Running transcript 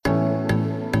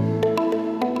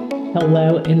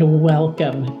Hello and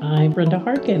welcome. I'm Brenda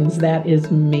Harkins. That is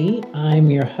me.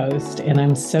 I'm your host, and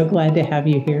I'm so glad to have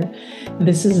you here.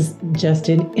 This is just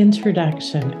an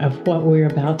introduction of what we're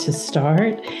about to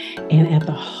start. And at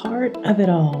the heart of it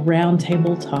all,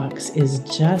 Roundtable Talks is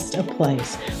just a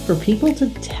place for people to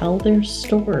tell their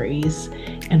stories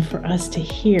and for us to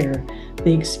hear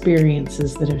the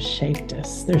experiences that have shaped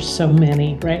us. There's so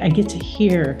many, right? I get to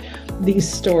hear these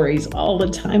stories all the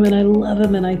time and I love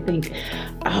them. And I think,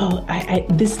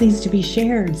 this needs to be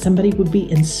shared. Somebody would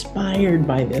be inspired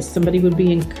by this. Somebody would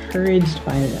be encouraged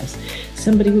by this.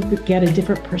 Somebody would get a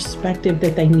different perspective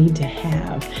that they need to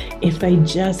have if they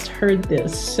just heard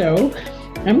this. So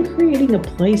I'm creating a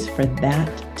place for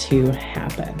that to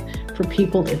happen, for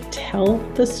people to tell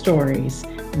the stories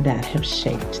that have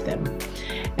shaped them.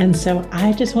 And so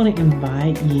I just want to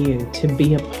invite you to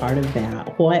be a part of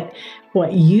that.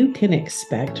 What you can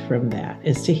expect from that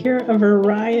is to hear a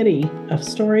variety of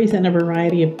stories and a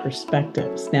variety of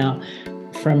perspectives. Now,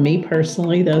 from me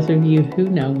personally, those of you who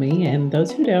know me and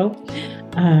those who don't,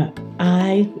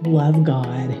 I love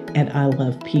God and I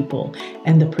love people.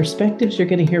 And the perspectives you're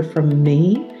going to hear from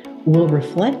me will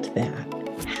reflect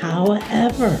that.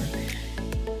 However,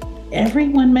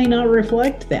 everyone may not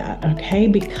reflect that, okay?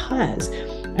 Because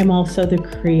I'm also the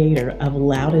creator of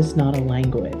Loud is Not a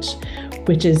Language,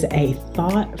 which is a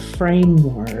thought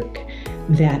framework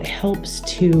that helps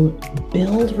to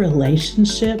build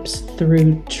relationships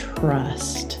through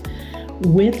trust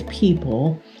with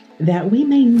people that we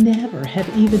may never have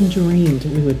even dreamed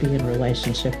we would be in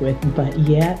relationship with, but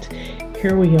yet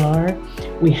here we are.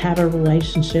 We have a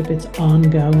relationship. It's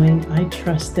ongoing. I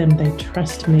trust them. They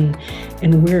trust me.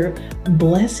 And we're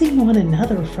blessing one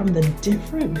another from the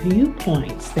different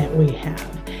viewpoints that we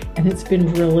have. And it's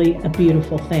been really a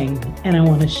beautiful thing. And I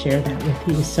want to share that with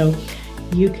you. So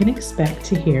you can expect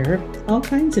to hear all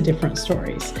kinds of different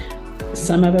stories.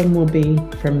 Some of them will be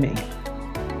from me.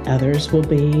 Others will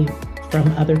be from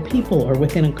other people or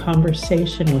within a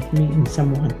conversation with me and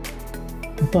someone.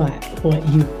 But what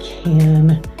you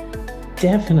can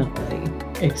definitely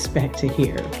expect to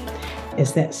hear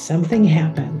is that something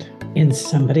happened in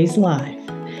somebody's life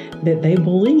that they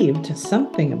believed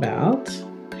something about,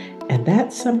 and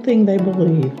that something they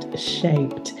believed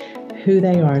shaped who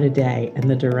they are today and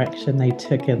the direction they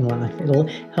took in life. It'll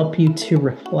help you to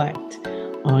reflect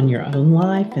on your own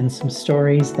life and some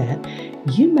stories that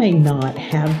you may not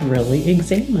have really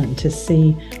examined to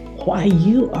see why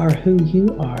you are who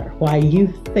you are, why you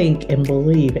think and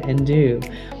believe and do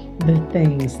the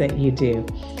things that you do.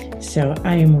 So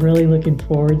I am really looking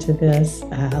forward to this.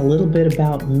 A little bit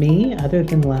about me, other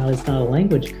than Loud is Not a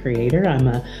Language creator. I'm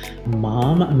a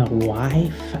mom, I'm a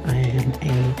wife,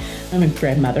 I'm a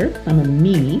grandmother, I'm a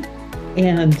Mimi,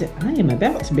 and I am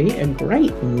about to be a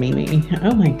great Mimi.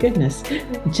 Oh my goodness,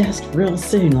 just real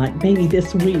soon, like maybe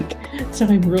this week. So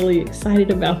I'm really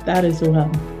excited about that as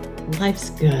well. Life's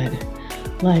good.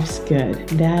 Life's good.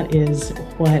 That is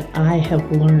what I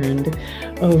have learned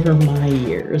over my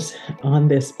years on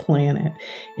this planet,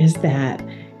 is that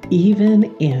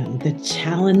even in the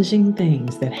challenging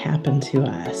things that happen to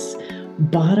us,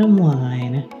 bottom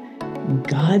line,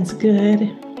 God's good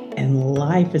and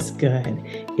life is good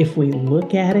if we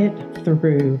look at it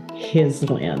through His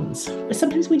lens.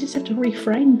 Sometimes we just have to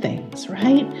reframe things,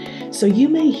 right? So you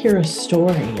may hear a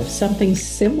story of something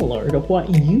similar to what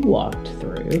you walked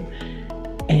through,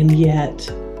 and yet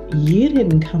you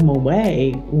didn't come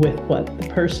away with what the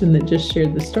person that just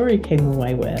shared the story came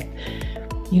away with.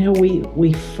 You know,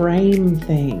 we frame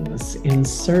things in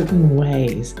certain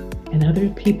ways, and other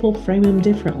people frame them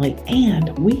differently.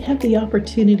 And we have the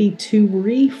opportunity to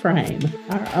reframe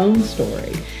our own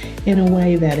story in a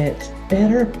way that it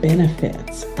better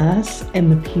benefits us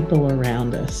and the people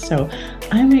around us. So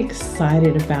I'm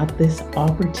excited about this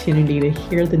opportunity to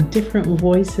hear the different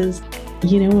voices.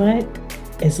 You know what?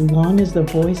 As long as the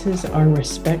voices are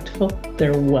respectful,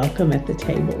 they're welcome at the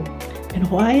table. And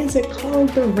why is it called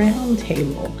the Round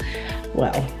Table?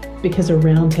 Well, because a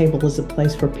round table is a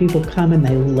place where people come and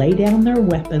they lay down their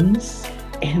weapons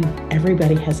and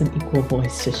everybody has an equal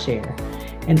voice to share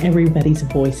and everybody's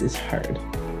voice is heard.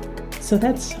 So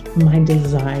that's my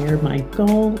desire, my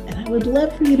goal, and I would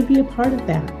love for you to be a part of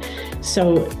that.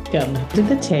 So come to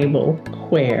the table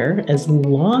where, as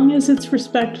long as it's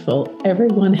respectful,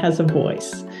 everyone has a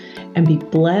voice, and be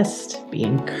blessed, be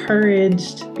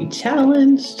encouraged, be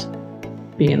challenged,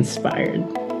 be inspired.